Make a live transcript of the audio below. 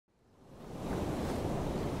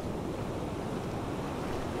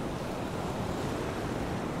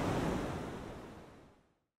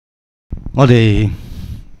我哋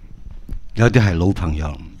有啲係老朋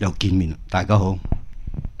友，又見面，大家好。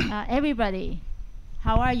Everybody,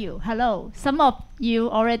 how are you? Hello. Some of you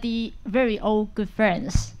already very old good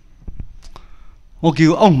friends. 我叫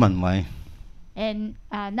歐文偉， And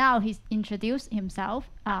now he's introduced himself.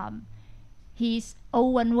 He's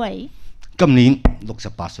Ou Wen Wei. 今年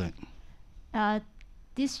68歲。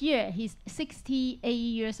 This year he's 68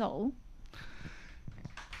 years old.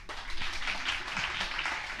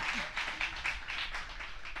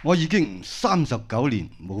 我已經39年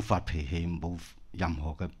冇發脾氣，冇任何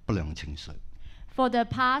嘅不良情緒。 For the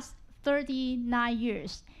past 39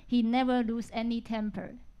 years, he never lose any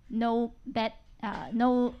temper, never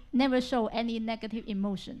show any negative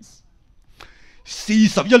emotions.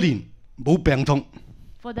 41年冇病痛。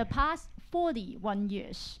 For the past 41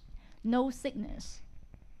 years, no sickness.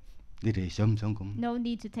 你哋想唔想咁？ No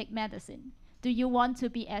need to take medicine. Do you want to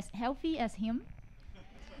be as healthy as him?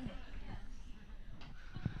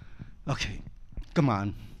 OK， 今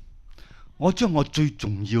晚我將我最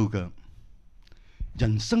重要嘅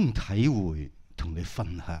人生體會同你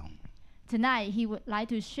分享。 Tonight, he would like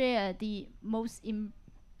to share the most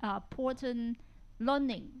important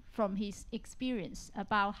learning from his experience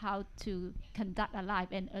about how to conduct a life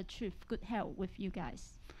and achieve good health with you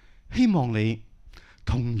guys. 希望你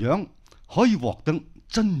同樣可以獲得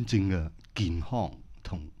真正嘅健康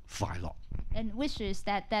同快樂。 And wishes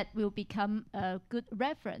that will become a good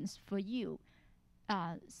reference for you,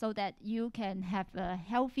 so that you can have a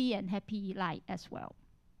healthy and happy life as well.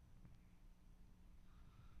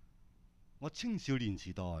 我青少年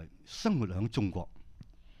時代生活喺中國，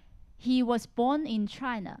 He was born in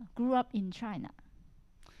China, grew up in China.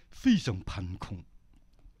 非常貧窮，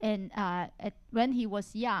 And when he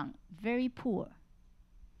was young, very poor,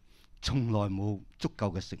 從來冇足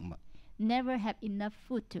夠嘅食物。 never had enough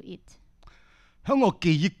food to eat. 喺我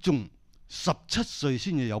記憶中，17歲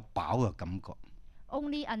先至有飽嘅感覺。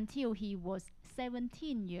 Only until he was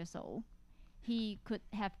 17 years old, he could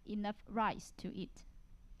have enough rice to eat.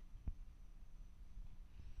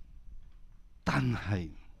 但係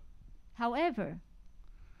However,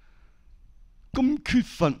 咁缺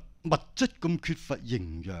乏物質，咁缺乏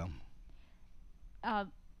營養，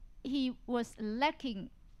 he was lacking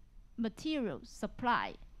material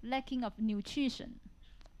supply, lacking of nutrition.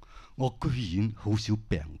 我居然好少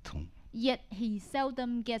病痛。 Yet he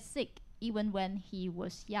seldom gets sick, even when he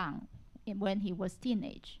was young and when he was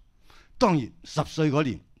teenage. 當然10歲嗰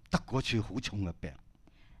年得嗰處好重嘅病，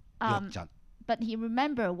瘧疾。 But he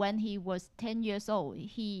remembered when he was 10 years old,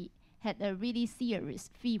 he had a really serious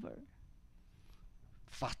fever,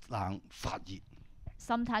 發冷發熱。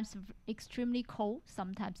 sometimes extremely cold,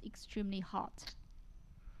 sometimes extremely hot.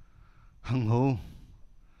 幸好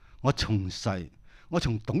我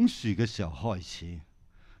從懂事嘅時候開始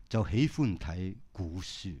就喜歡睇古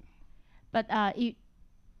書。 But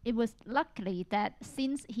it was luckily that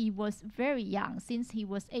since he was very young, since he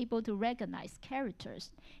was able to recognize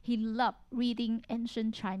characters, he loved reading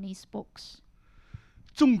ancient Chinese books.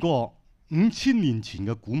 中國5000年前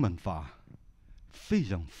嘅古文化非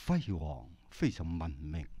常輝煌，非常文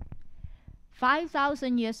明。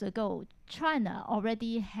 5,000 years ago, China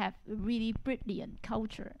already had really brilliant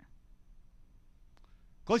culture.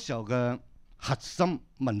 嗰時候嘅核心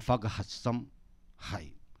文化嘅核心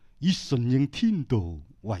係以順應天道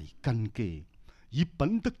為根基，以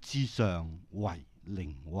品德至上為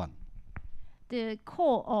靈魂。 The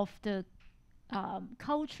core of the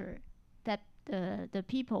culture that the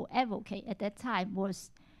people advocate at that time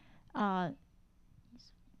was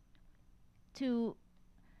to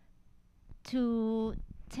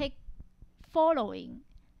take following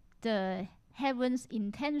the heaven's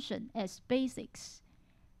intention as basics,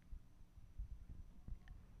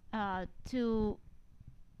 to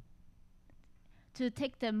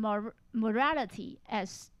take the morality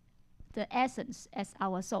as the essence, as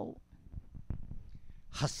our soul.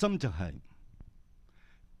 核心就係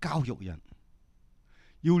教育人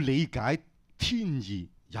要理解天意，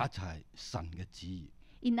也就係神嘅旨意。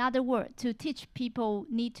 In other words, to teach people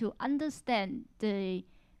need to understand the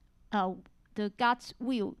God's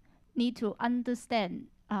will, need to understand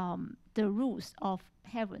the rules of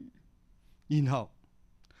heaven. 然後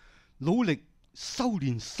努力修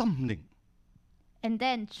練心靈， And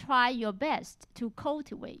then try your best to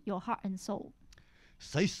cultivate your heart and soul,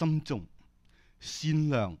 使心中善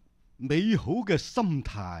良美好嘅心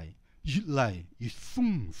態越嚟越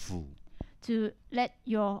豐富。 to let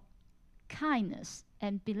your kindness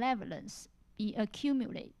and benevolence be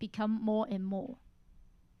accumulate, become more and more.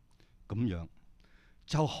 咁樣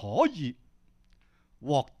就可以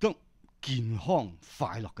獲得健康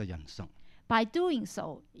快樂嘅人生。By doing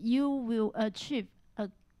so, you will achieve a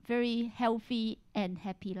very healthy and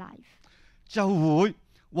happy life. 就會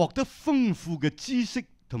獲得豐富嘅知識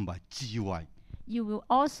同埋智慧。You will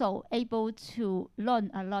also able to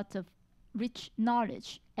learn a lot of rich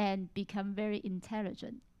knowledge and become very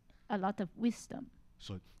intelligent, a lot of wisdom.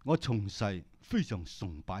 所以我從細非常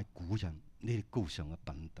崇拜古人呢啲高尚嘅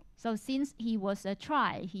品德。So since he was a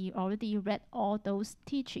child, he already read all those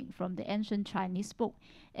teaching from the ancient Chinese book,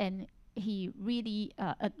 and he really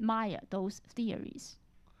admired those theories.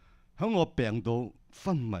 喺我病到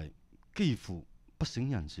昏迷，幾乎不省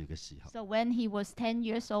人事嘅時候， So when he was 10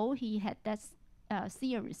 years old, he had that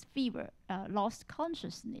serious fever, lost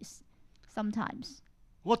consciousness sometimes.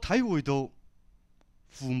 我體會到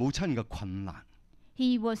父母親嘅困難。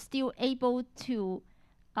 He was still able to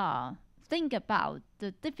think about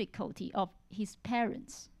the difficulty of his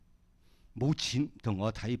parents. 冇錢同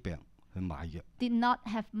我睇病去買藥， Did not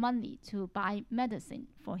have money to buy medicine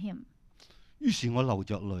for him. 於是我流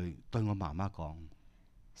着淚對我媽媽講：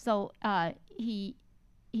 So he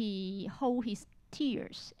hold his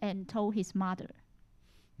tears and told his mother,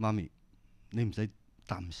 媽咪，你唔使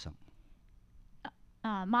擔心，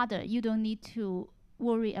 Mother, you don't need to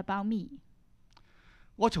worry about me.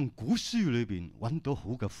 我從古書裏邊揾到好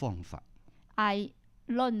嘅方法， I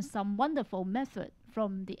learned some wonderful method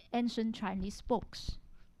from the ancient Chinese books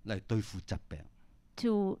嚟對付疾病。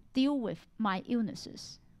 to deal with my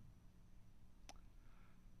illnesses.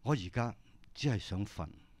 我而家只係想瞓，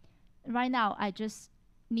 Right now, I just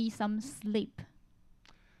need some sleep.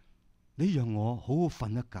 你讓我好好瞓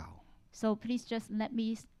一覺， So please just let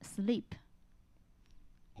me sleep.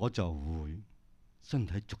 我就會身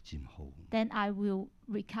體逐漸好。 Then I will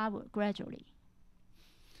recover gradually.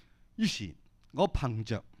 於是，我憑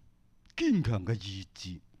着堅強嘅意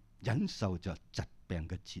志，忍受着疾病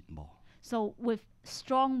嘅折磨。 So with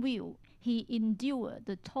strong will, he endured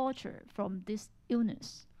the torture from this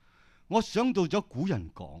illness. 我想到咗古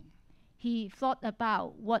人講， He thought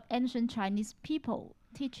about what ancient Chinese people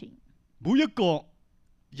teaching. 每一個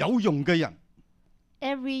有用嘅人，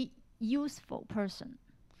 Every useful person,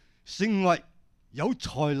 成為有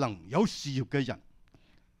才能、有事業嘅人，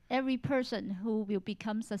 every person who will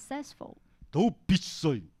become successful, 都必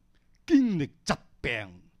須經歷疾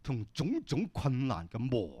病同種種困難嘅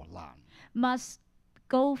磨難。 must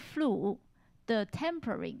go through the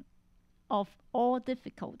tempering of all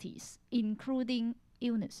difficulties, including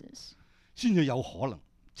illnesses, 先至有可能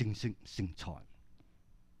正式成才。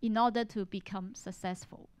 in order to become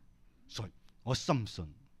successful. 所以我深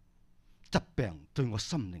信疾病對我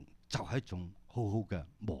心靈就係一種好好嘅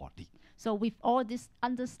磨練。 So with all this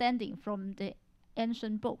understanding from the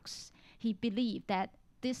ancient books, he believed that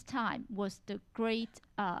this time was the great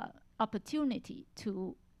opportunity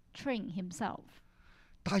to train himself.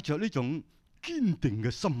 帶着呢種堅定嘅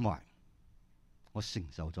心懷，我承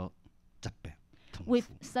受咗疾病痛苦。 With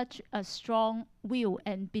such a strong will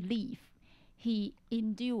and belief, he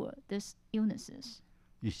endured these illnesses.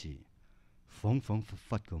 於是恍恍惚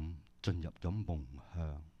惚咁進入咗夢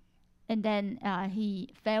鄉。 And then he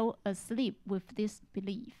fell asleep with this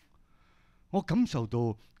belief. 我感受到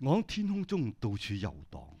我喺天空中到處遊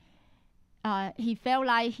蕩， He felt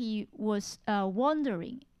like he was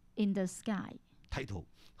wandering in the sky, 睇到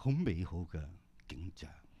好美好嘅景象，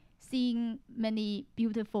 seeing many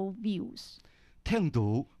beautiful views, 聽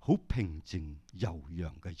到好平靜悠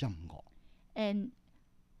揚嘅音樂。 and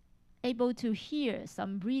able to hear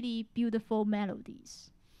some really beautiful melodies.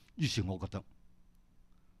 於是我覺得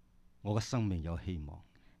我嘅生命有希望。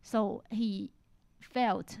 So he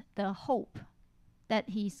felt the hope that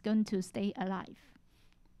he's going to stay alive.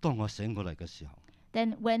 當我醒過嚟嘅時候，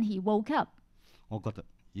 Then when he woke up, 我覺得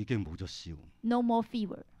已經冇咗燒， no more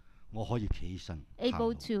fever, 我可以企起身行 able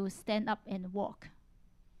路。 to stand up and walk.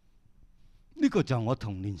 呢個就係我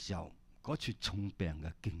童年時候嗰次重病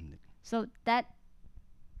嘅經歷。 So that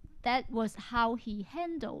was how he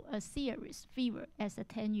handled a serious fever as a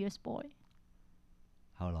 10 years boy.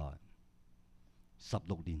 後來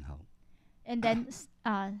16年後， And then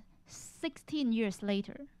 16 years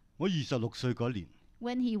later, 我26歲嗰年，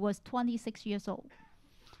 when he was 26 years old,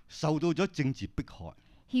 受到咗政治迫害，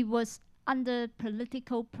 he was under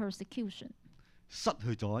political persecution, 失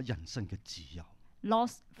去咗人生嘅自由，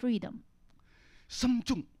 lost freedom. 心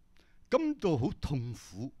中感到好痛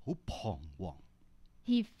苦、好彷徨。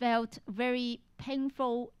 He felt very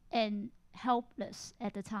painful and helpless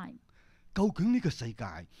at the time. 究竟呢個世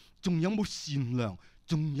界仲有冇善良，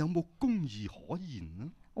仲有冇公義可言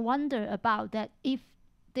呢？ Wonder about that if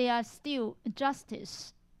there are still justice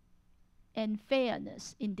and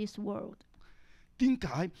fairness in this world. 點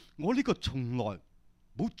解我呢個從來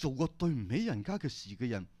冇做過對唔起人家嘅事嘅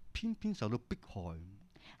人，偏偏受到迫害。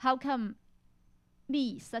 How come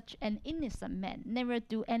me, such an innocent man, never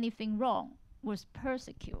do anything wrong, was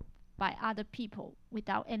persecuted by other people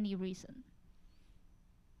without any reason?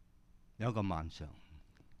 有一個晚上，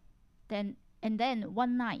 And then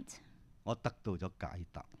one night, 我得到咗解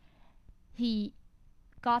答。 he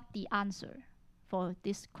got the answer for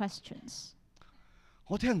these questions.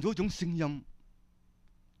 我聽到一種聲音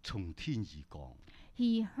從天而降，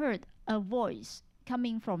 He heard a voice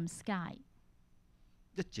coming from sky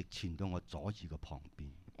一直傳到我左耳嘅旁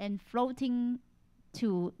邊， and floating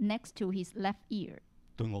to next to his left ear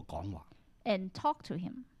對我講話。 and talk to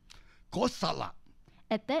him. 嗰一剎那，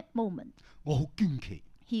 At that moment, 我好驚奇，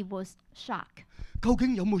 he was shocked. 究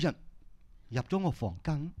竟有冇人入咗我房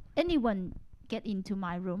間？ Anyone get into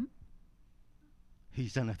my room? 起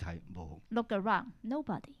身一睇，冇。 Look around.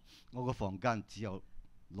 Nobody. 我個房間只有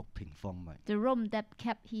6平方米。 The room that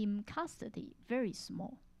kept him custody, very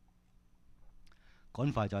small.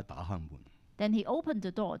 趕快再打開門， Then he opened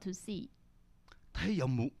the door to see 睇有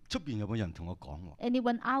冇出邊有冇人同我講喎，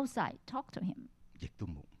 anyone outside talk to him. 亦都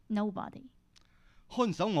冇。 Nobody.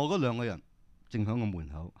 看守我嗰2個人正喺我門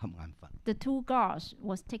口瞌眼瞓， The 2 guards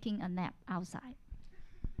was taking a nap outside.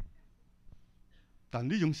 但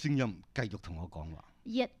呢種聲音繼續同我講話。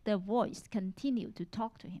 Yet the voice continued to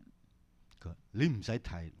talk to him. 佢話你唔使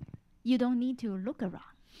睇， You don't need to look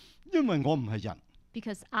around 因為我唔係人，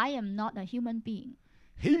 because I am not a human being.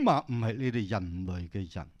 起碼唔係你哋人類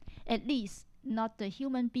嘅人。 At least not the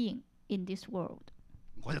human being in this world.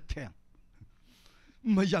 我一聽，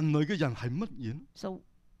唔係人類嘅人係乜嘢呢？ So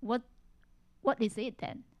what is it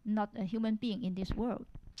then? Not a human being in this world.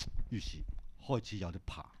 於是開始有啲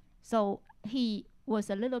怕。 So he was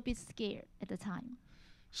a little bit scared at the time.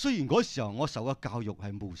 雖然嗰時候我受嘅教育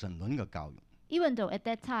係無神論嘅教育， Even though at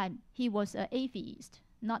that time he was an atheist,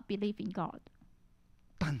 not believe in God.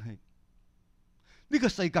 但係呢個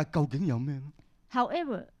世界究竟有咩呢？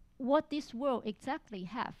 However, what this world exactly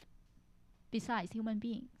have besides human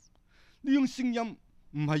beings? 呢種聲音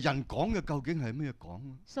唔係人講嘅，究竟係咩講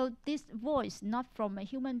呢？ So this voice not from a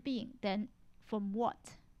human being, then from what?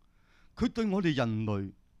 佢對我哋人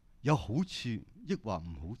類有好處，抑或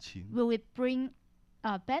唔好處？ Will it bring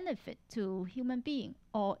a benefit to human being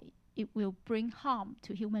or it will bring harm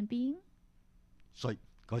to human being? 所以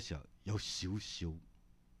嗰時候有少少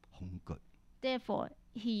恐懼。 Therefore,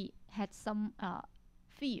 he had some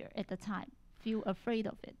fear at the time, feel afraid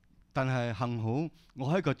of it. 但係幸好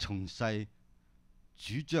我係一個從細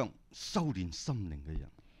主張修練心靈嘅人，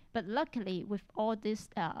 But luckily, with all this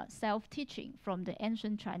self-teaching from the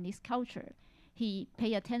ancient Chinese culture, he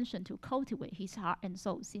paid attention to cultivate his heart and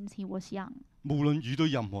soul since he was young. 無論遇到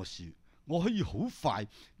任何事，我可以好快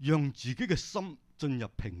讓自己嘅心進入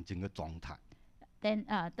平靜嘅狀態。 Then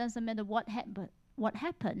doesn't matter what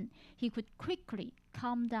happened, he could quickly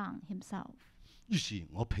calm down himself. 於是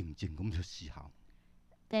我平靜咁去思考，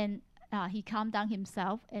 Then he calmed down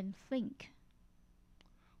himself and think.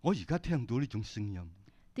 我而家聽到呢種聲音，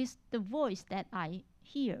 This the voice that I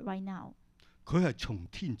hear right now 佢係從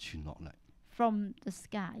天傳落嚟。 from the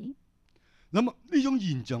sky. 咁啊，呢種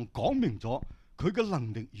現象講明咗佢嘅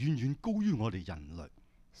能力遠遠高於我哋人類。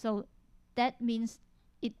 So that means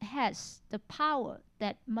it has the power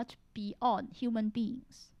that much beyond human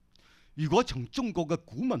beings. 如果從中國嘅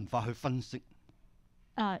古文化去分析，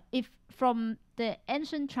 If from the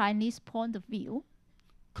ancient Chinese point of view,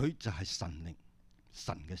 佢就係神靈、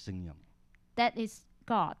神嘅聲音。 that is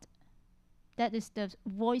God. That is the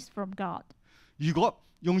voice from God. 如果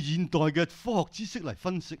用現代嘅科學知識嚟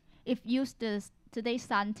分析， If used today's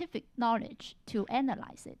scientific knowledge to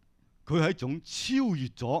analyze it, 佢係一種超越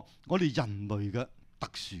咗我哋人類嘅特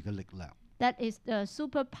殊嘅力量。 that is the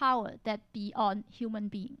superpower that beyond human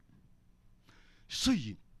being. 雖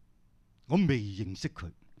然我未認識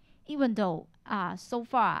佢， Even though so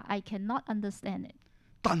far I cannot understand it,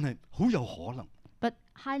 但係好有可能， but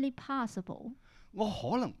highly possible, 我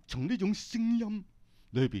可能從呢種聲音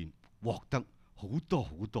裏邊獲得好多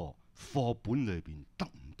好多課本裏邊得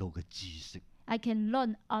唔到嘅知識。 I can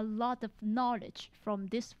learn a lot of knowledge from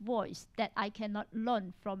this voice that I cannot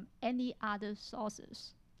learn from any other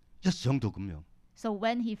sources. 一想到咁樣， So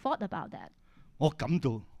when he thought about that, 我感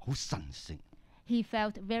到好神聖。 he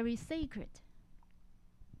felt very sacred.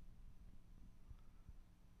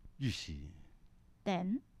 於是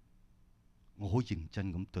Then 我好認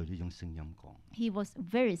真咁對呢種聲音講： he was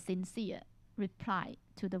very sincere, replied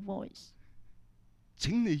to the voice.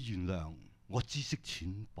 請你原諒我知識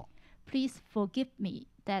淺薄， Please forgive me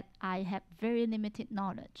that I have very limited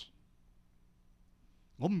knowledge.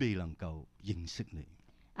 我未能夠認識你，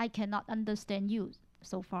 I cannot understand you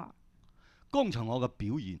so far. 剛才我嘅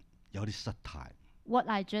表現有啲失態， What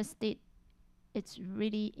I just did, it's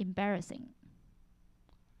really embarrassing.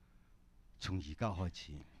 從而家開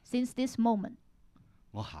始， Since this moment,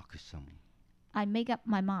 我下決心 I make up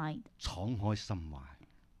my mind, 敞開心懷，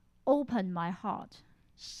 open my heart,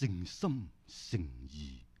 誠心誠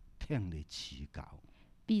意聽你賜教。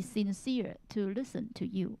 be sincere to listen to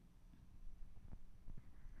you.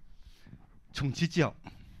 從此之後，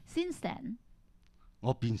 Since then,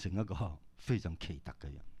 我變成一個非常奇特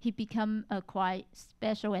嘅人。 he became a quite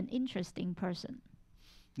special and interesting person.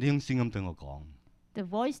 呢種聲音對我講， The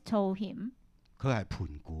voice told him, 佢係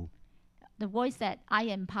盤古。 the voice said, I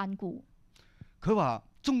am Pangu. 佢話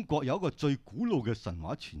中國有一個最古老嘅神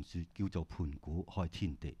話傳說，叫做盤古開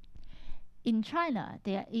天地。 In China,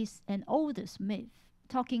 there is an oldest myth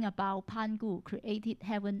talking about Pangu created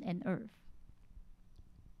heaven and earth.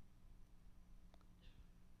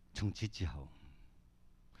 從此之後，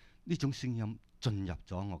呢種聲音進入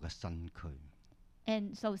咗我嘅身軀。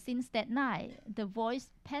 And so since that night, the voice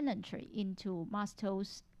penetrated into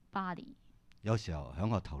Master's body, 有時候喺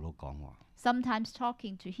我頭腦講話， sometimes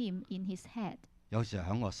talking to him in his head, 有時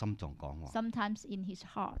候喺我心臟講話， sometimes in his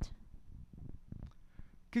heart.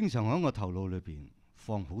 經常喺我頭腦裏邊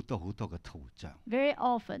放好多好多嘅圖像。 Very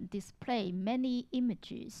often display many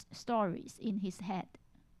images, stories in his head.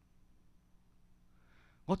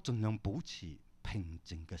 我盡量保持平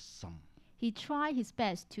靜嘅心 He tried his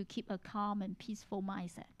best to keep a calm and peaceful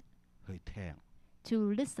mindset, 去聽、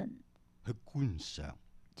 to listen, 去觀賞，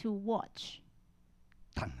 to watch.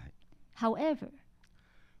 但係 However,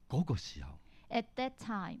 嗰個時候， at that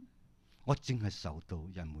time, 我正係受到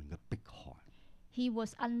人們嘅迫害。 he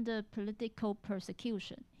was under political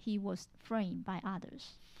persecution. He was framed by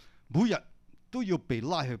others. 每日都要被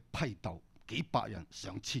拉去批鬥，幾百人、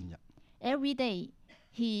上千人。 Every day,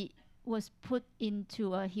 he was put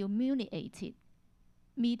into a humiliated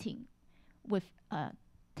meeting with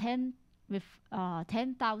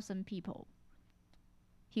 10,000 people.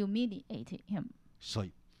 Humiliated him. 所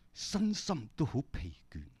以身心都好疲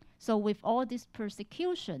倦。 So with all this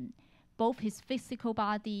persecution, both his physical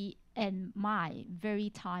body and mind very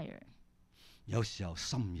tired. 有時候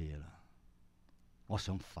深夜啦，我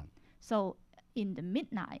想瞓， So in the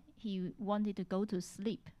midnight, he wanted to go to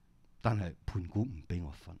sleep. 但係盤古唔俾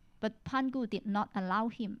我瞓， But Pangu did not allow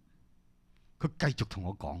him. 佢繼續同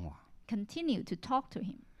我講話， Continue to talk to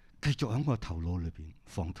him. 繼續喺我頭腦裏邊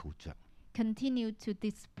放圖像。 Continue to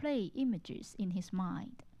display images in his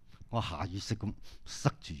mind. 我下意識咁塞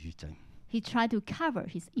住耳仔， He tried to cover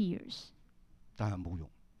his ears. 但係冇用，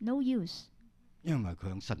 No use, 因為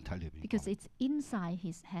佢喺身體裏邊 because 講。 it's inside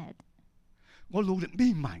his head. 我努力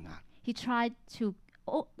眯埋眼， He tried to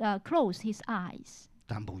close his eyes.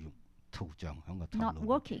 但冇用，圖像喺我頭 Not 腦裏邊。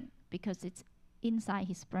 working, because it's inside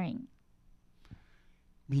his brain.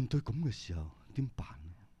 面對咁嘅時候點辦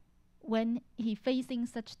呢？ When he facing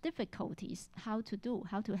such difficulties, how to do,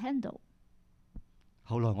 how to handle.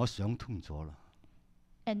 後來我想通咗啦，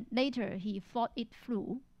 And later he thought it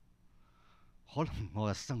through. 可能我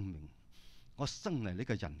嘅生命，我生嚟呢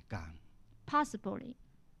個人間 Possibly,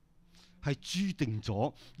 係注定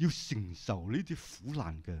咗要承受呢啲苦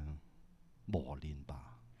難嘅磨練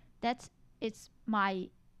吧。 that is my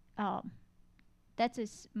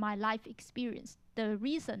life experience. The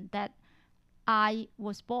reason that I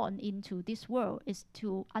was born into this world is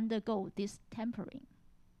to undergo this tempering.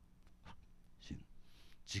 算，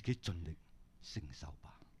自己盡力承受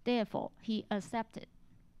吧。 Therefore, he accepted.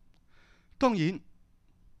 當然，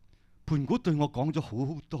盤古對我講咗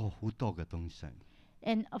好多好多嘅東西。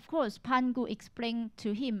 And of course, Pangu explained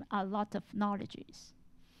to him a lot of knowledges.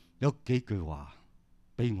 有幾句話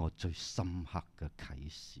俾我最深刻嘅啟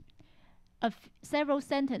示。 Several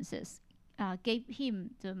sentences gave him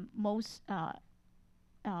the most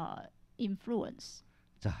influence,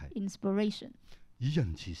 就係、 inspiration. 以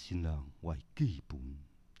仁慈善良為基本，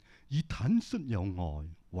以坦率有愛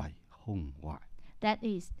為胸懷。 That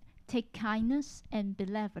is, take kindness and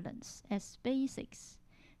benevolence as basics.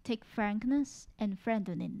 Take frankness and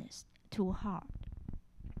friendliness to heart.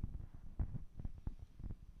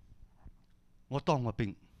 我當過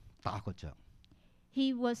兵，打過仗，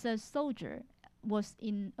 He was a soldier, was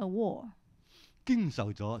in a war, 經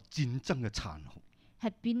受咗戰爭嘅殘酷，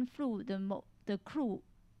 had been through the cruel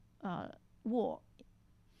war.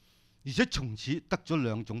 而且從此得咗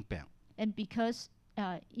兩種病， And because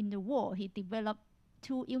in the war he developed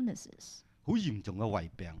 2 illnesses, 好嚴重嘅胃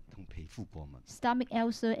病同皮膚過敏。 stomach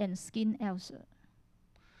ulcer and skin ulcer.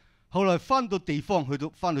 後來翻到地方，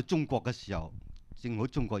翻到中國嘅時候，正好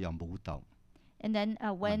中國有武鬥 And then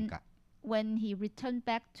文革， when he returned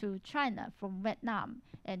back to China from Vietnam,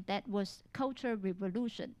 and that was cultural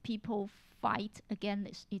revolution. People fight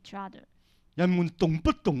against each other. 人們動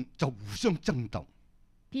不動就互相爭鬥。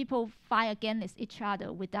 People fight against each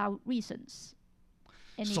other without reasons.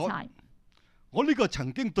 所以 Anytime. 我呢個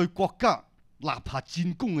曾經對國家立下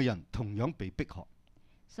戰功嘅人，同樣被迫害。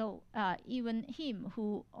 So even him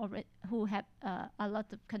who had a lot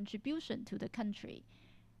of contribution to the country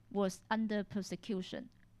was under persecution.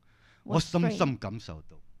 我 was 深 framed. 深感受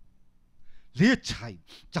到，呢一切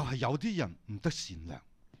就係有啲人唔得善良。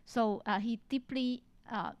 So he deeply,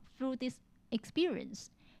 through this experience,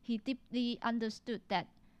 he deeply understood that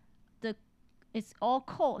it's all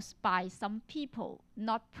caused by some people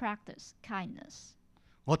not practice kindness.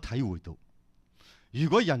 我體會到，如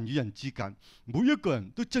果人與人之間每一個人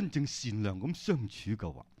都真正善良咁相處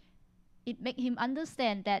嘅話， It made him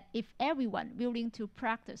understand that if everyone willing to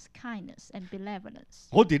practice kindness and benevolence,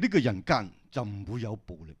 我哋呢個人間就唔會有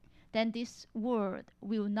暴力， then this world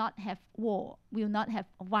will not have war, will not have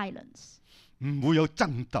violence, 唔會有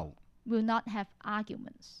爭鬥， will not have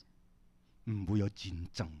arguments, 唔會有戰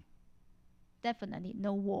爭。 definitely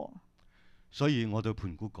no war. 所以我對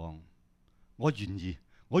盤古講，我願意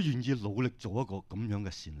努力做一個咁樣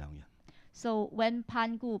嘅善良人。 So when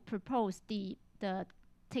Pangu proposed the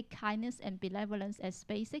take kindness and benevolence as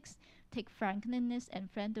basics, take frankness and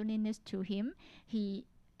friendliness to him, he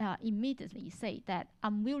immediately said that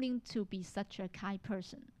I'm willing to be such a kind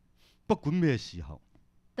person. 不管咩時候，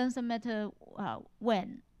 Doesn't matter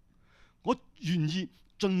when. 我願意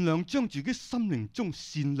盡量將自己心靈中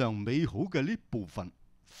善良美好嘅呢部分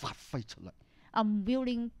發揮出嚟。 I'm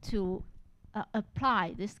willing to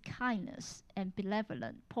apply this kindness and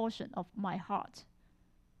benevolent portion of my heart.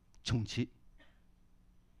 從此，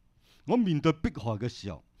我面對迫害嘅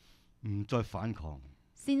時候，唔再反抗，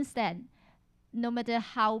 Since then, no matter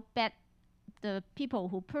how bad the people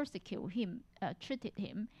who persecute him treated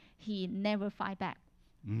him, he never fight back,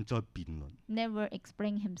 唔再辯論， never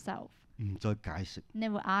explain himself, 唔再解釋，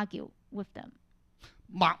 never argue with them.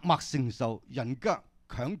 默默承受人家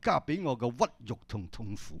強加俾我嘅屈辱同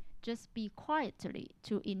痛苦。 Just be quietly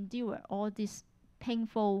to endure all this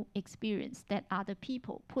painful experience that other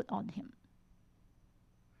people put on him.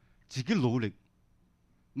 自己努力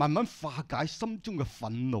慢慢化解心中嘅憤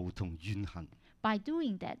怒同怨恨， By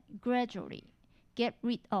doing that, gradually get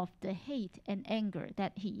rid of the hate and anger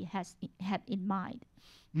that he had in mind.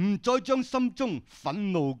 唔再將心中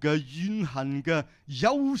憤怒嘅、怨恨嘅、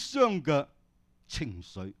憂傷嘅情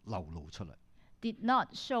緒流露出嚟。 Did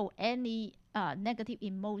not show any negative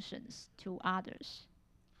emotions to others.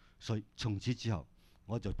 所以從此之後，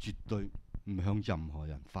我就絕對唔向任何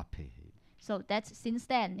人發脾氣。 So that since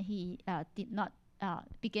then he did not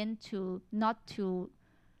begin to not to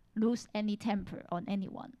lose any temper on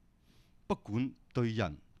anyone. 不管對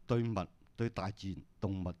人、對物、對大自然、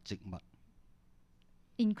動物、植物，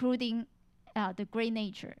 Including the great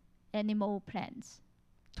nature, animal, plants.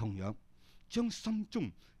 同樣將心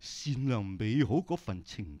中善良美好嗰份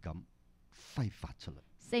情感揮發出嚟。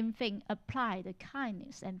 Same thing, apply the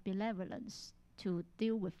kindness and benevolence to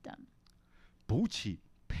deal with them. 保持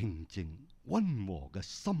平靜溫和嘅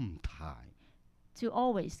心態。 To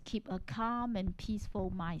always keep a calm and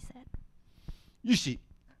peaceful mindset. 於是，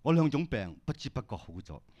我兩種病不知不覺好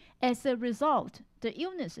咗。 As a result, the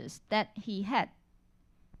illnesses that he had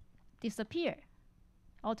disappear,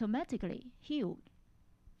 automatically healed.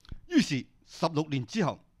 於是16年之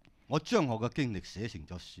後，我將我嘅經歷寫成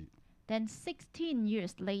咗書。 Then 16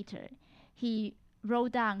 years later, he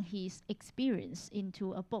wrote down his experience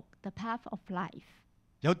into a book, The Path of Life.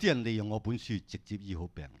 有啲人利用我本書直接醫好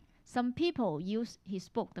病。 Some people use his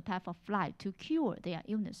book, The Path of Life, to cure their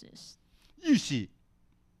illnesses. 於是，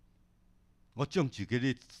我將自己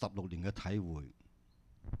呢16年嘅體會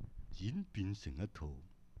演變成一套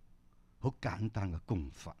好簡單嘅功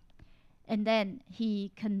法。 And then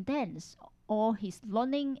he condensed all his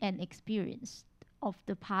learning and experience of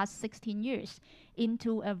the past 16 years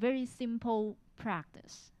into a very simple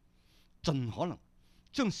practice. 盡可能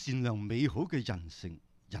將善良美好嘅人性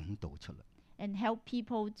引導出嚟。 And help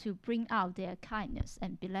people to bring out their kindness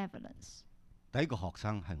and benevolence. 第一個學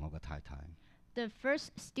生係我嘅太太， The first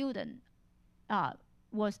student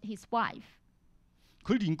was his wife.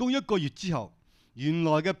 佢練功1個月之後，原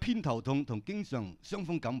來嘅偏頭痛同經常傷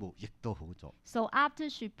風感冒亦都好咗。 So after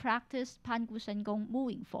she practiced Pangu Shengong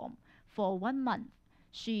moving form for 1 month,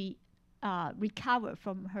 she recovered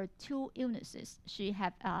from her 2 illnesses. She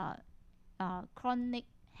had chronic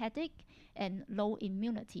headache and low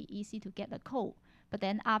immunity, easy to get a cold. But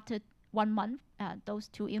then after 1 month, those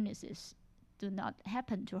 2 illnesses do not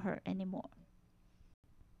happen to her anymore.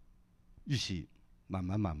 於是慢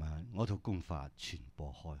慢我套功法傳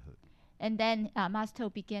播開去。 And then Master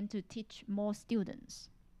began to teach more students.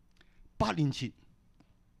 8年前，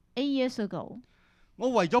 8 years ago, 我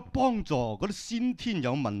為咗幫助嗰啲先天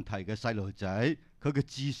有問題嘅細路仔，佢嘅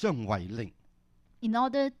智商為零， in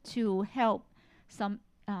order to help some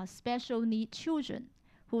special need children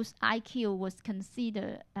whose IQ was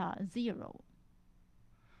considered 0,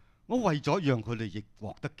 我為咗讓佢哋亦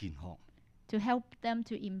獲得健康， to help them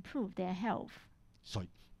to improve their health, 所以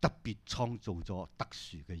特別創造咗特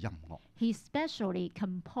殊嘅音樂， he specially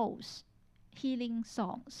composed healing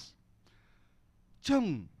songs,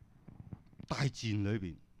 將大自然裏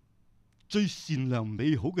邊最善良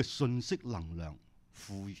美好嘅信息能量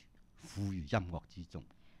賦予音樂之中。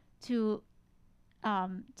 to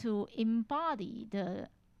embody the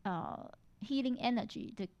healing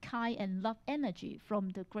energy, the kind and love energy from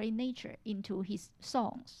the great nature into his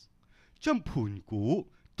songs, 將盤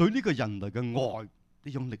古對呢個人類嘅愛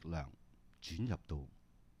呢種力量轉入到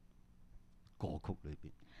歌曲裏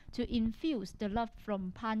邊。 to infuse the love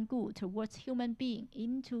from Pangu towards human being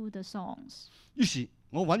into the songs. 於是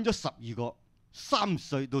我揾咗12個3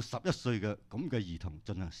歲到11歲嘅咁嘅兒童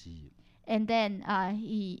進行試驗。 And then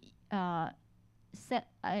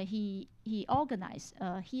he organized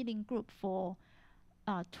a healing group for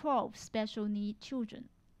 12 special need children.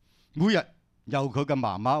 每日由佢嘅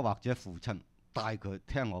媽媽或者父親帶佢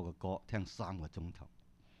聽我嘅歌，聽3個鐘頭。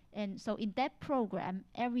 And so in that program,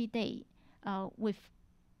 every day, with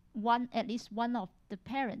at least one of the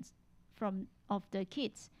parents of the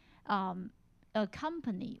kids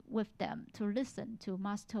accompany with them to listen to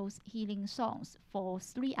Master's healing songs for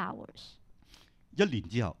 3 hours. 1年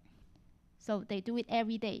之後， So they do it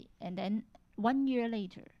every day. And then 1 year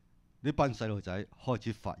later, 呢班細路仔開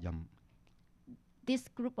始發音。 this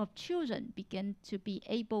group of children began to be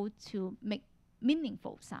able to make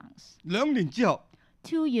meaningful sounds. 2年之後，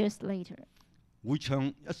 2 years later, 會唱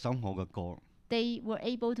一首我嘅歌。 they were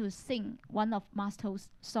able to sing one of Master's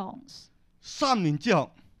songs. 3年之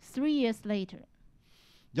後， 3 years later,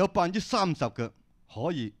 有30%嘅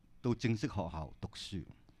可以到正式學校讀書。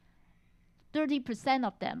 30%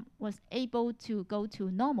 of them was able to go to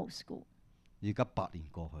normal school. 而家8年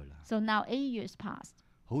過去啦， So now 8 years passed.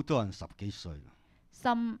 好多人10幾歲啦，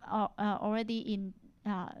 Some are already in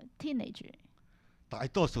teenager, 大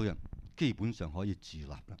多數人基本上可以自立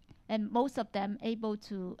啦。 and most of them able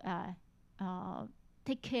to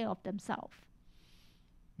take care of themselves.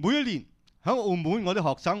 每一年喺澳門，我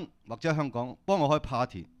啲學生或者香港幫我開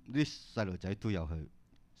party， 啲細路仔都有去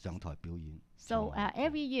上台表演。 So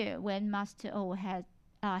every year when Master O has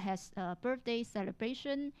a birthday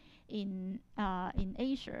celebration in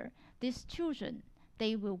Asia, these children,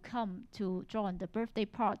 they will come to join the birthday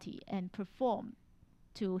party and perform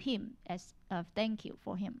to him as a thank you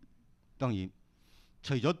for him. 當然，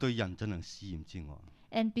除咗對人進行試驗之外，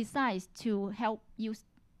 And besides, to help use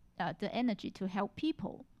the energy to help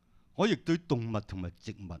people, 我亦對動物同埋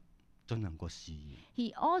植物進行過試驗。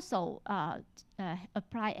 he also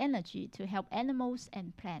apply energy to help animals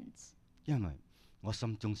and plants, 因為我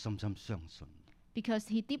心中深深相信， because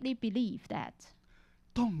he deeply believed that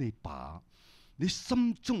當你把你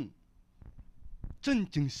心中真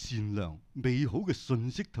正善良美好嘅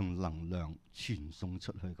信息同能量傳送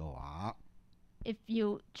出去嘅話， if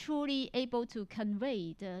you truly able to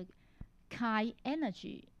convey the kind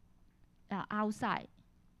energy outside,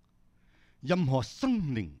 任何生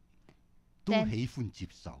靈都 Then- 喜歡接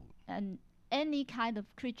受。 and any kind of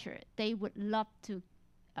creature, they would love to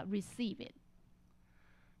receive it.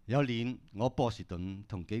 有年我波士頓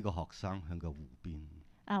同幾個學生喺個湖邊，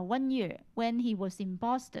 1 year when he was in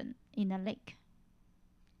Boston in a lake,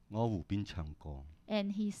 我湖邊唱歌，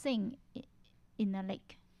 and he sang in a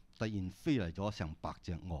lake, 突然飛嚟咗成百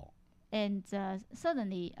隻鵝， and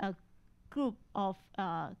suddenly a group of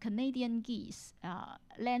Canadian geese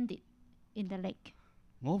landed in the lake,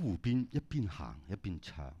 我湖邊一邊行一邊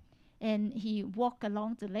唱， and he walked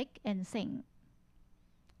along the lake and sang,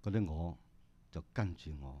 嗰啲鵝就跟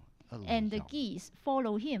住我一路 and the 游。 geese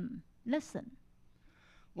follow him, listen.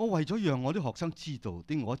 我為咗讓我啲學生知道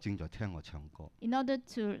啲鵝正在聽我唱歌， In order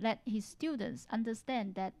to let his students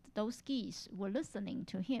understand that those geese were listening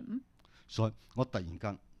to him, 所以我突然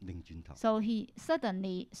間擰轉頭， so he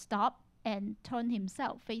suddenly stopped and turned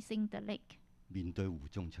himself facing the lake 面對湖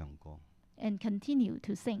中唱歌。 and continued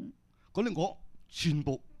to sing. 嗰啲鵝全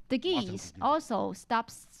部 The 馬上 geese 轉 also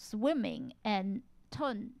stopped swimming and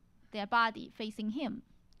turned their body facing him,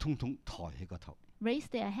 通通抬起個頭 raised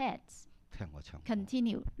their heads, 聽我唱歌。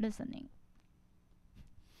 continued listening.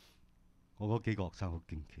 我嗰幾個學生好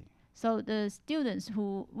驚奇， So the students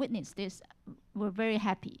who witnessed this were very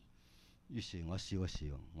happy. 於是我笑一笑，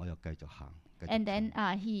我又繼續行，繼 And 續 then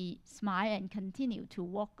行 he smiled and continued to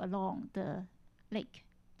walk along the lake.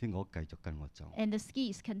 啲鵝繼續跟我走。 And the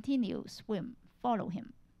skis continue swim, follow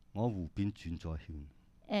him. 我湖邊轉咗一圈，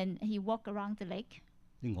 And he walked around the lake,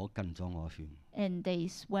 啲鵝跟咗我一圈。 and they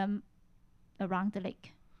swam around the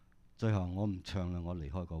lake. 最後我唔唱啦，我離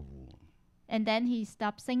開個湖， And then he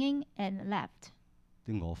stopped singing and left.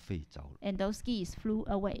 啲鵝飛走。 And those skis flew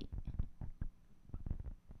away.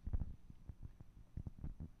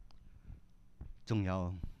 仲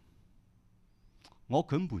有我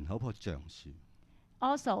佢門口棵橡樹，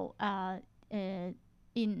 Also,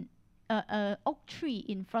 in a oak tree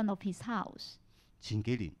in front of his house, 前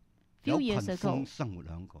幾年 few 有 years 群 ago, 蜂生活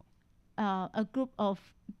響個， a group of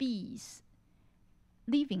bees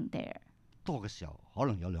living there. 多嘅時候可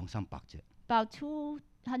能有200-300隻， About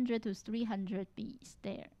 200 to 300 bees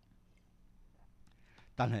there.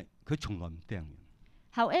 但係佢從來唔叮人。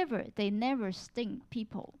 However, they never sting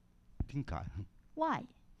people. 點解？ Why?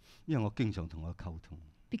 因為我經常同佢溝通，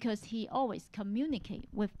 Because he always communicate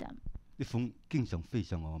with them. 啲蜂經常飛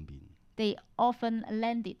上我面， They often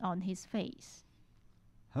landed on his face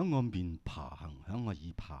響我面爬行，響我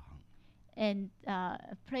耳爬行。 and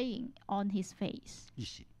praying on his face. 於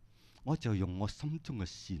是我就用我心中嘅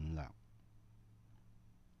善良、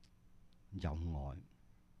有愛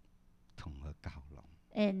同佢交流。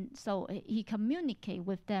 And so he communicate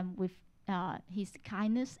with them with his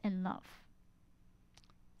kindness and love.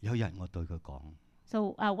 有日我對佢講：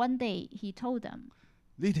 So one day he told them,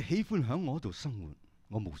 你哋喜歡響我度生活，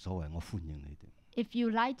我冇所謂，我歡迎你哋。 if you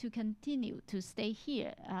like to continue to stay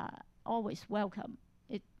here, always welcome.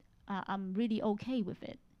 I'm really okay with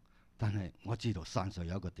it. 但係我知道山上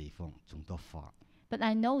有一個地方種多花， But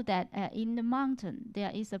I know that in the mountain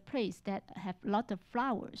there is a place that have a lot of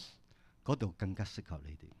flowers, 嗰度更加適合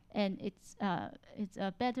你哋。 and it's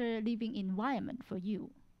a better living environment for you.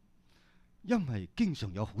 因為經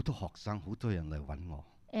常有好多學生、好多人嚟揾我，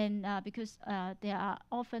 And because there are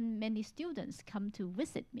often many students come to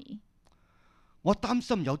visit me, 我擔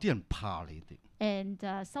心有啲人怕你哋，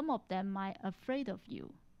 and some of them are afraid of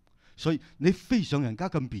you. 所以你飛上人家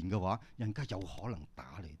嘅面嘅話，人家有可能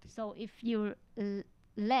打你哋。 So if you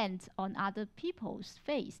land on other people's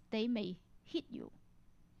face, they may hit you.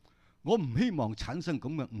 我唔希望產生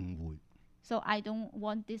咁嘅誤會， So I don't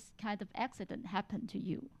want this kind of accident happen to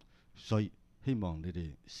you. 所以希望你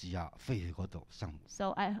哋試下飛去嗰度生活。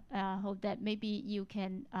 So I hope that maybe you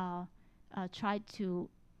can try to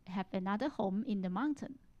have another home in the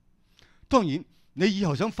mountain. 當然，你以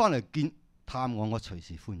後想翻嚟見探我，我隨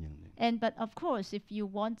時歡迎你。 But of course, if you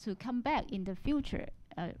want to come back in the future,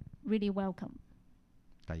 really welcome.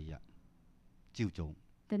 第二日朝早，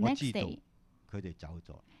 The 我 next 知道 day, 佢哋走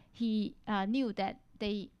咗， he knew that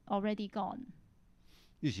they already gone.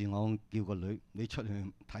 於是我叫個女你出去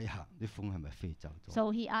睇下啲蜂係咪飛走咗。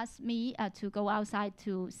 So he asked me to go outside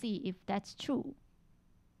to see if that's true.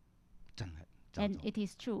 真係走 And 咗。 it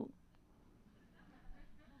is true.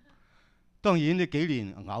 當然呢幾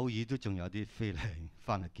年偶爾都仲有啲飛嚟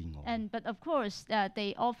翻嚟見我。 But of course,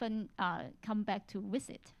 they often come back to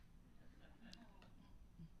visit.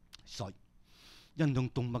 所以人同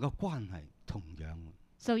動物嘅關係同樣，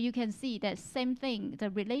 So you can see that same thing, the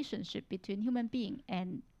relationship between human being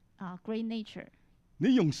and great nature.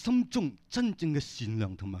 你用心中真正嘅善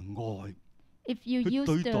良同埋愛 If you 去 use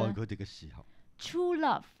對待 the 佢哋嘅時候， true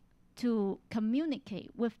love to communicate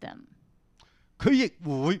with them, 佢亦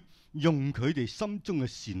會用佢哋心中嘅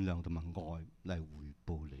善良同埋愛嚟回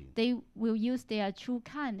報你。 they will use their true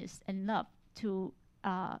kindness and love to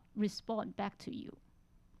respond back to you.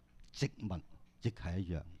 植物亦係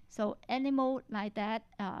一樣。 So animal like that,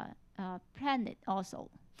 planet also.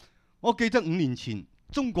 我記得5年前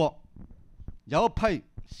中國有一批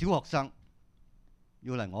小學生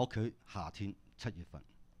要嚟我屋企，夏天7月份。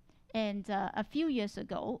 And a few years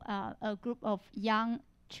ago, a group of young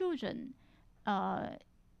children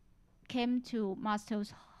came to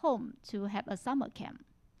Master's home to have a summer camp.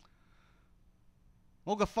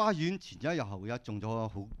 我嘅花園前一日後一種咗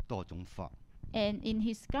好多種花， And in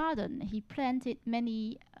his garden, he planted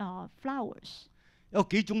many flowers. 有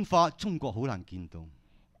幾種花中國好難見到，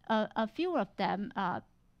 A few of them,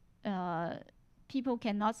 people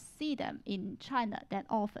cannot see them in China that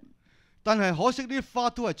often. 但係可惜呢啲花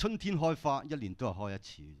都係春天開花，一年都係開一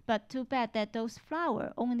次。 But too bad that those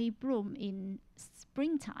flowers only bloom in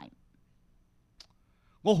springtime.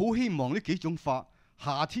 我好希望呢幾種花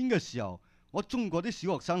夏天嘅時候，我中國啲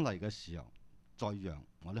小學生嚟嘅時候，再讓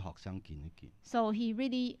我啲學生見一見。 So he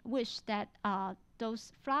really wished that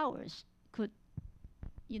those flowers could,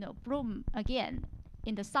 bloom again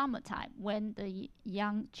in the summertime when the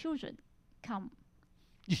young children come.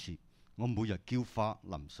 於是我每日澆花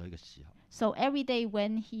淋水嘅時候， So every day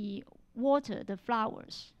when he watered the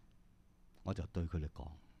flowers, 我就對佢哋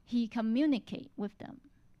講： he communicated with them.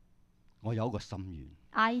 我有一個心願，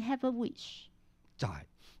 I have a wish 就係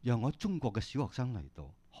讓我中國嘅小學生嚟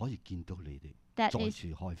到可以見到你哋 that 在 is 處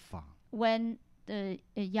開花。 when the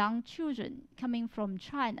young children coming from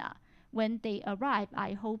China, when they arrive,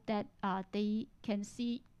 I hope that they can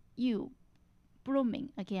see you blooming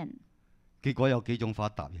again. 結果有幾種花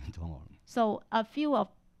答應咗我。 So a few of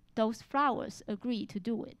those flowers agree to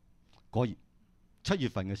do it. 果然7月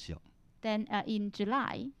份嘅時候， Then in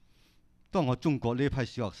July, 當我中國呢批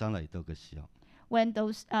小學生嚟到嘅時候， when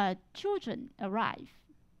those children arrive,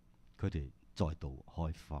 佢哋再度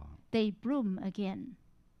開花。 they bloom again.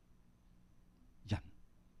 人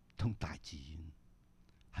同大自然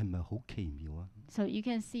係咪好奇妙啊？ So you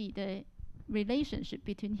can see the relationship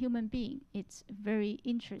between human being. It's very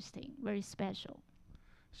interesting, very special.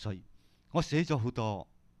 所以我寫咗好多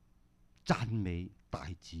讚美大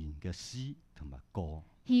自然嘅詩同埋歌。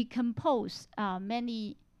 He composed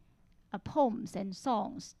many poems and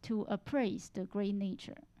songs to appraise the great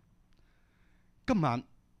nature. 今晚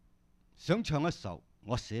想唱一首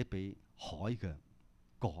我寫俾海嘅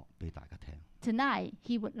歌俾大家聽。 Tonight,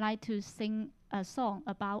 he would like to sing a song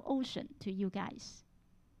about ocean to you guys.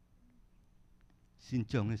 先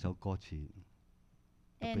將呢首歌詞讀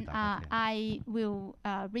俾 And 大家聽。 I will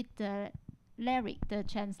read the lyric, the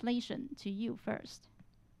translation to you first.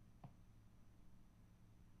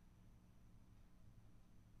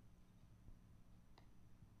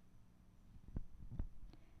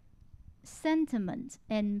 Sentiment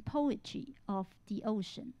and poetry of the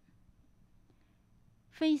ocean.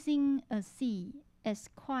 Facing a sea as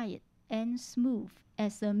quiet and smooth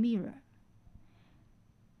as a mirror.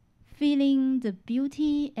 Feeling the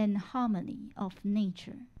beauty and harmony of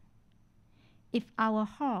nature. If our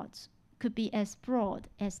hearts could be as broad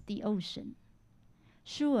as the ocean,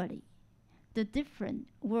 surely the different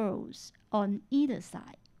worlds on either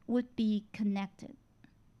side would be connected.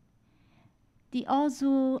 The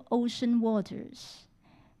azure ocean waters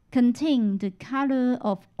contain the color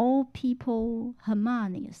of all people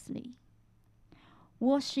harmoniously,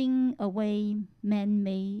 washing away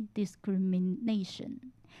man-made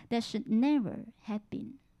discrimination that should never have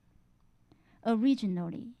been.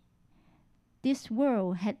 Originally, this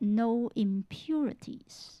world had no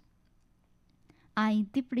impurities. I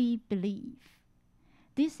deeply believe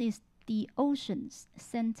this is the ocean's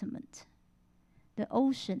sentiment, the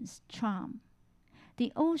ocean's charm,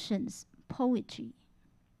 the ocean's poetry.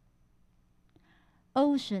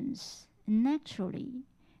 Oceans naturally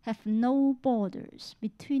have no borders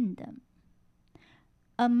between them.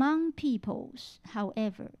 Among peoples,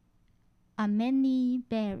 however, are many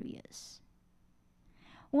barriers.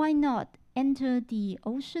 Why not enter the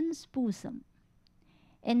ocean's bosom,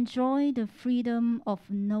 enjoy the freedom of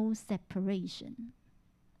no separation?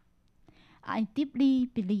 I deeply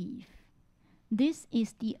believe this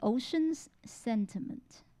is the ocean's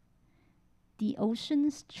sentiment, the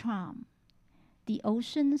ocean's charm, the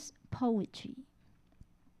ocean's poetry.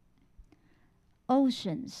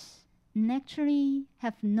 Oceans naturally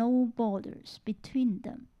have no borders between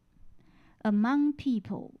them. Among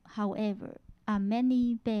people, however, are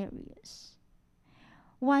many barriers.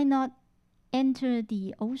 Why not enter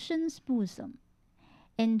the ocean's bosom,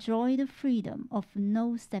 enjoy the freedom of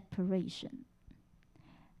no separation?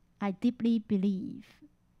 I deeply believe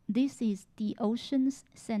this is the ocean's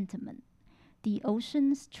sentiment, the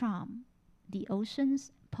ocean's charm, the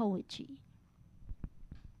ocean's poetry.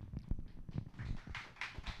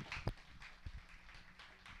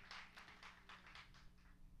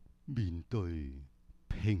 面對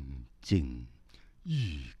平靜如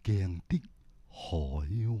鏡的海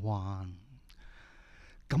灣，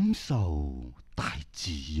感受大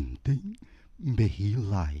自然的美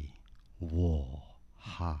麗和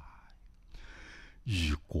諧。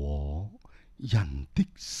如果人的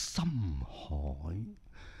心海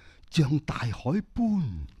像大海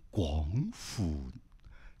般廣闊，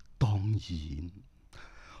當然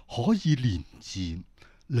可以連接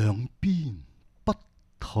兩邊不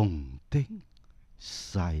同的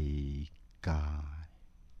世界。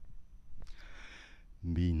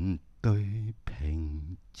面對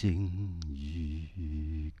平靜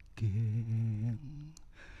如鏡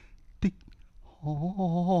的海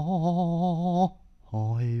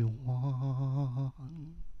灣，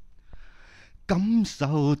感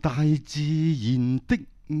受大自然的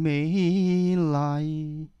美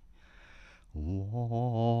麗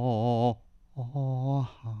和諧。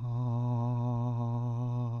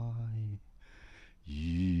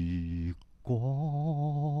如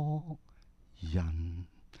果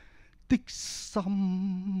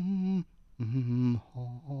心海，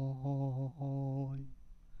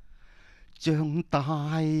像大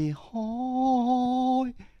海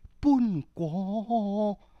般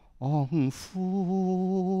廣闊，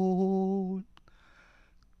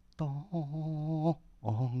當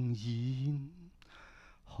然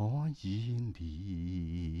可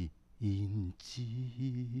以連接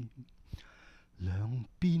兩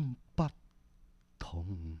邊不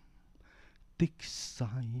同的世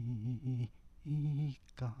界，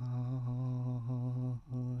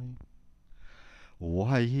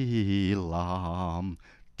蔚藍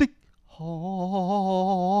的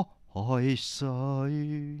海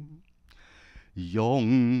水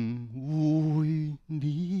融匯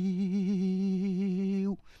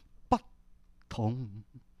了不同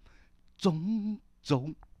種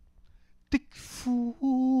族的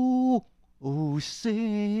膚色，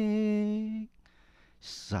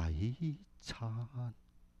洗刷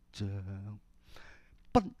着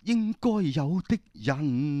不應該有的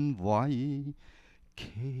人為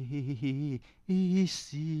歧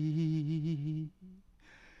視。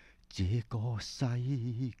這個世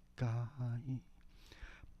界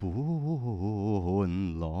本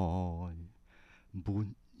來沒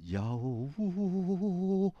有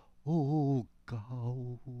舊，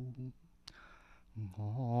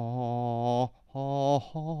我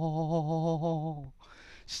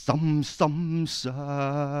深深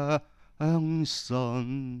相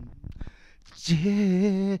信，這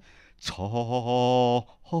才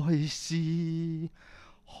是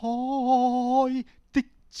海的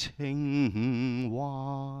情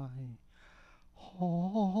懷，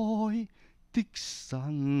海的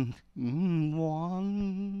神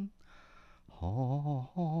韻，海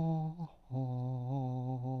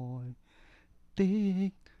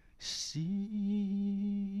的詩，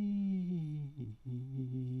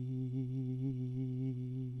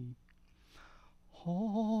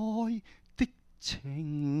海的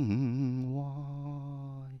情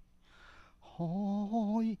懷，海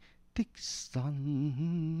的神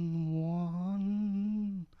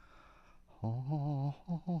韻，海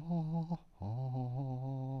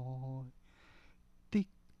的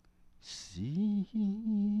詩。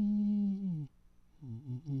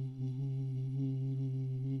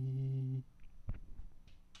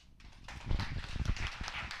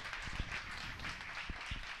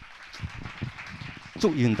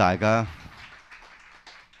祝願大家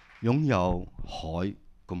擁有海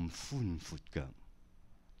咁寬闊嘅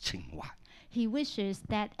情懷。He wishes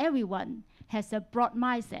that everyone has a broad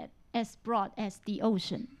mindset as broad as the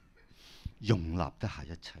ocean, 容納得下一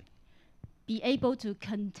切。 be able to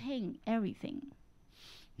contain everything.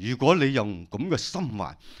 如果你用咁嘅心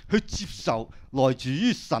懷去接受來自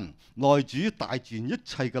於神、來自於大自然一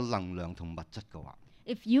切嘅能量同物質嘅話，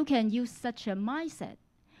 If you can use such a mindset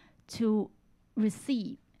to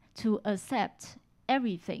receive, to accept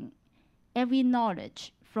everything, every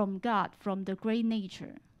knowledge from God, from the great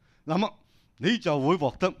nature, 那麼你就會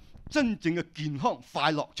獲得真正嘅健康、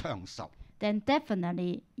快樂、長壽。 then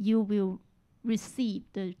definitely you will receive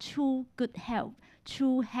the true good health,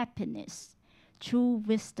 true happiness, true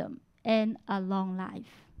wisdom, and a long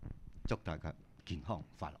life. 祝大家健康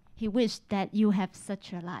快樂。 He wished that you have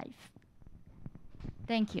such a life.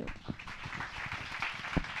 Thank you.